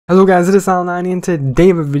Hello guys, it is Online and today I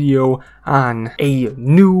have a video on a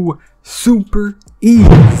new super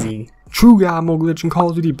easy true god mode glitch in Call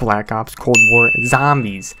of Duty Black Ops Cold War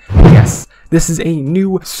Zombies. Yes, this is a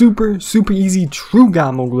new super easy true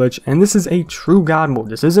god mode glitch, and this is a true god mode.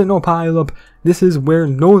 This isn't no pile up. This is where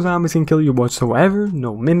no zombies can kill you whatsoever,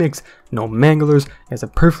 no mimics, no manglers. You guys are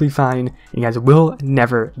perfectly fine, and you guys will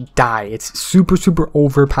never die. It's super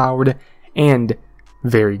overpowered and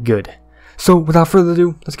very good. So without further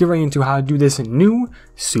ado, let's get right into how to do this new,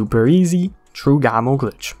 super easy, true god mode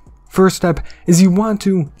glitch. First step is you want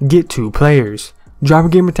to get 2 players. Drop a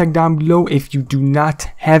gamer tag down below if you do not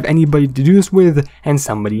have anybody to do this with, and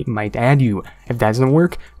somebody might add you. If that doesn't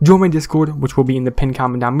work, join my Discord, which will be in the pinned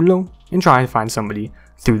comment down below, and try to find somebody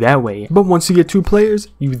through that way. But once you get 2 players,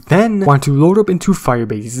 you then want to load up into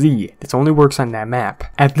Firebase Z. This only works on that map.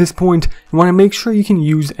 At this point, you want to make sure you can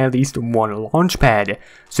use at least 1 launch pad.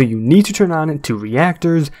 So you need to turn on 2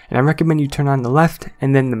 reactors, and I recommend you turn on the left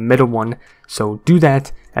and then the middle one. So do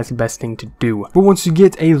that, that's the best thing to do. But once you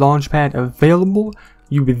get a launch pad available,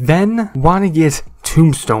 you would then want to get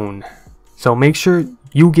Tombstone. So make sure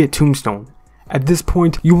you get Tombstone. At this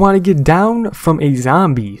point, you want to get down from a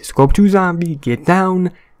zombie. So go up to a zombie, get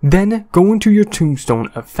down, then go into your Tombstone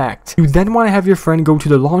effect. You then want to have your friend go to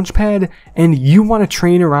the launch pad, and you want to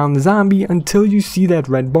train around the zombie until you see that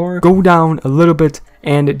red bar. Go down a little bit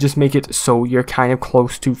and just make it so you're kind of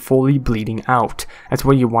close to fully bleeding out. That's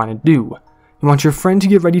what you want to do. You want your friend to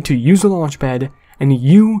get ready to use the launch pad, and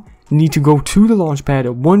you need to go to the launch pad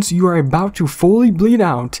once you are about to fully bleed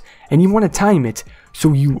out, and you want to time it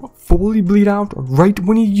so you fully bleed out right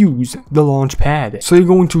when you use the launch pad. So you're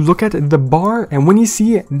going to look at the bar, and when you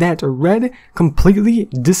see that red completely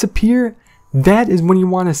disappear, that is when you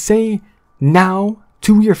want to say now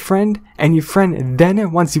to your friend, and your friend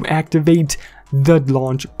then wants to activate the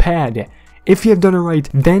launch pad. If you have done it right,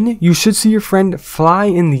 then you should see your friend fly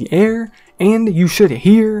in the air, and you should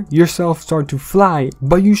hear yourself start to fly,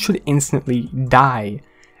 but you should instantly die.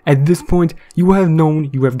 At this point, you will have known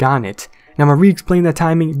you have gotten it. Now I'm going to re-explain that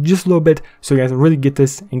timing just a little bit so you guys can really get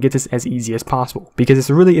this and get this as easy as possible, because this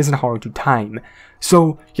really isn't hard to time.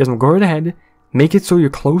 So you guys will go right ahead, make it so you're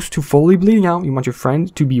close to fully bleeding out. You want your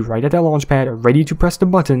friend to be right at that launch pad, ready to press the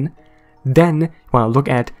button. Then you want to look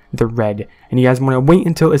at the red, and you guys want to wait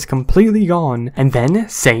until it's completely gone, and then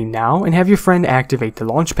say now and have your friend activate the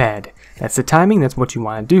launch pad. That's the timing, that's what you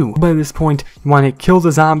want to do. But at this point, you want to kill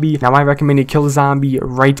the zombie. Now I recommend you kill the zombie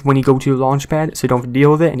right when you go to the launch pad, so you don't have to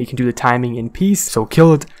deal with it, and you can do the timing in peace. So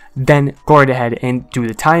kill it, then go right ahead and do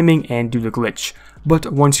the timing and do the glitch.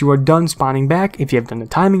 But once you are done spawning back, if you have done the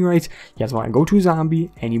timing right, you guys want to go to a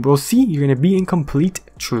zombie, and you will see you're going to be in complete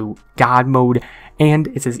true god mode. And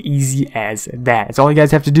it's as easy as that. It's all you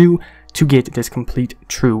guys have to do to get this complete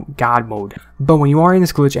true god mode. But when you are in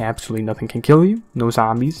this glitch, absolutely nothing can kill you. No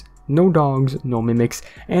zombies, no dogs, no mimics,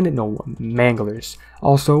 and no manglers.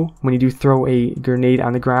 Also, when you do throw a grenade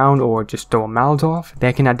on the ground or just throw a Molotov,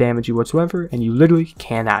 that cannot damage you whatsoever, and you literally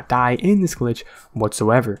cannot die in this glitch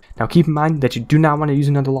whatsoever. Now keep in mind that you do not want to use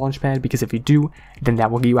another launch pad, because if you do, then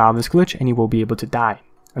that will get you out of this glitch and you will be able to die.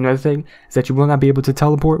 Another thing is that you will not be able to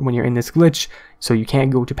teleport when you're in this glitch, so you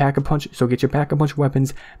can't go to Pack-a-Punch, so get your Pack-a-Punch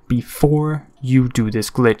weapons before you do this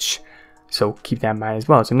glitch. So keep that in mind as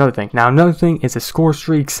well. It's another thing. Now another thing is the score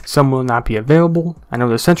streaks. Some will not be available. I know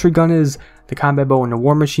the sentry gun is, the combat bow and the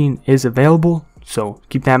war machine is available. So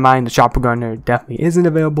keep that in mind. The chopper gunner definitely isn't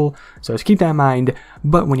available. So just keep that in mind.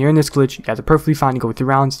 But when you're in this glitch, you guys are perfectly fine to go through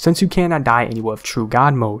rounds, since you cannot die and you will have true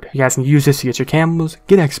god mode. You guys can use this to get your camos,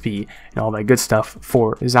 get XP, and all that good stuff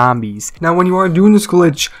for zombies. Now when you are doing this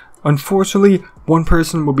glitch, unfortunately, 1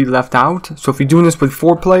 person will be left out. So if you're doing this with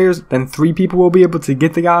 4 players, then 3 people will be able to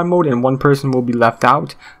get the god mode and 1 person will be left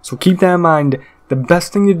out. So keep that in mind. The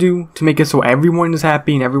best thing to do to make it so everyone is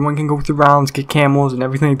happy and everyone can go through rounds, get camos and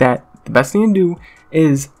everything like that, the best thing to do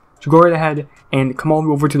is to go right ahead and come all the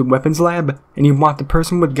way over to the weapons lab, and you want the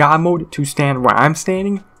person with god mode to stand where I'm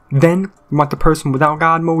standing. Then you want the person without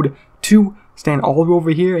god mode to stand all the way over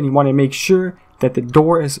here, and you want to make sure that the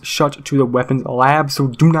door is shut to the weapons lab, so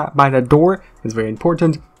do not buy that door. It's very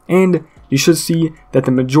important. And you should see that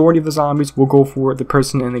the majority of the zombies will go for the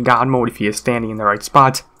person in the god mode if he is standing in the right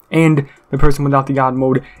spot, and the person without the god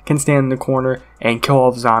mode can stand in the corner and kill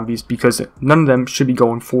all the zombies, because none of them should be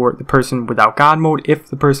going for the person without god mode if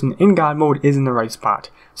the person in god mode is in the right spot.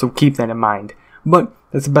 So keep that in mind. But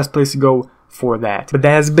that's the best place to go for that. But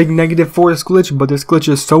that is a big negative for this glitch, but this glitch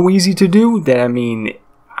is so easy to do that, I mean,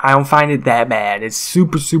 I don't find it that bad. It's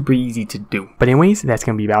super easy to do. But anyways, that's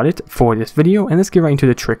going to be about it for this video. And let's get right into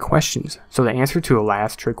the trick questions. So the answer to the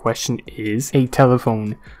last trick question is a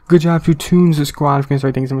telephone. Good job to Tunes the squad for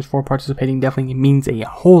answering. Thanks so much for participating. Definitely means a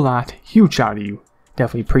whole lot. Huge shout out to you.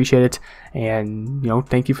 Definitely appreciate it, and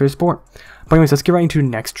thank you for the support. But anyways, let's get right into the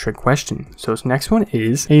next trick question. So this next one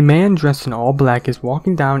is: a man dressed in all black is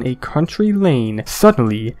walking down a country lane.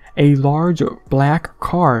 Suddenly, a large black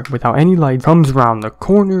car without any lights comes around the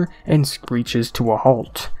corner and screeches to a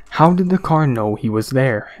halt. How did the car know he was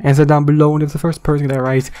there? Answer down below, and if the first person that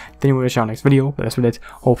right, then we'll show next video. But that's what it.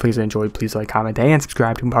 Hopefully you guys enjoyed. Please like, comment, and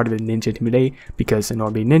subscribe to be part of the ninja team today, because in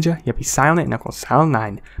order to be ninja, you have to be silent and equal silent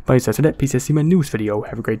 9. But that's what it. Peace. See my news video.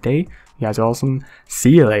 Have a great day. You guys are awesome.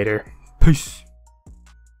 See you later. Peace.